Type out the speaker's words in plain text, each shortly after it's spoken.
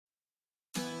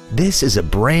This is a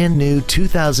brand new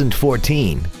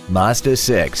 2014 Mazda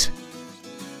 6.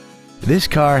 This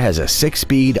car has a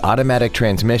 6-speed automatic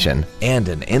transmission and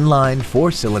an inline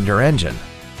 4-cylinder engine.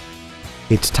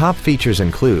 Its top features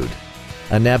include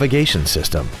a navigation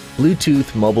system,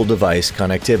 Bluetooth mobile device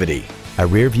connectivity, a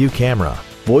rear-view camera,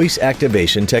 voice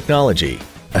activation technology,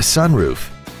 a sunroof,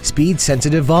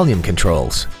 speed-sensitive volume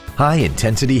controls,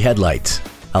 high-intensity headlights,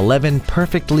 11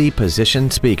 perfectly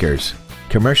positioned speakers,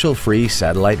 commercial-free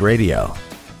satellite radio,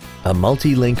 a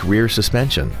multi-link rear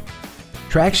suspension,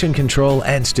 traction control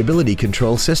and stability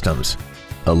control systems,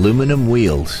 aluminum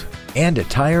wheels, and a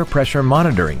tire pressure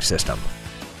monitoring system.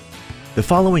 The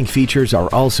following features are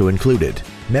also included: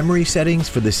 memory settings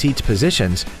for the seat's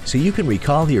positions so you can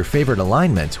recall your favorite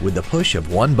alignments with the push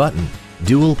of one button,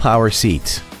 dual power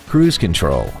seats, cruise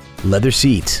control, leather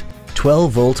seats,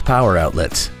 12-volt power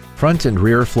outlets, front and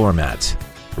rear floor mats,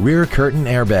 rear curtain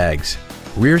airbags,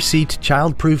 rear seat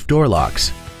child-proof door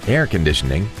locks, air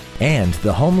conditioning, and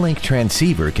the HomeLink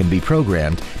transceiver can be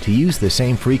programmed to use the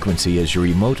same frequency as your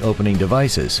remote opening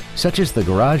devices, such as the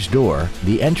garage door,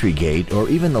 the entry gate, or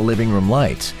even the living room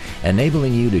lights,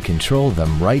 enabling you to control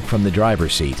them right from the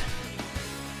driver's seat.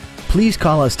 Please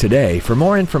call us today for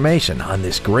more information on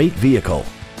this great vehicle.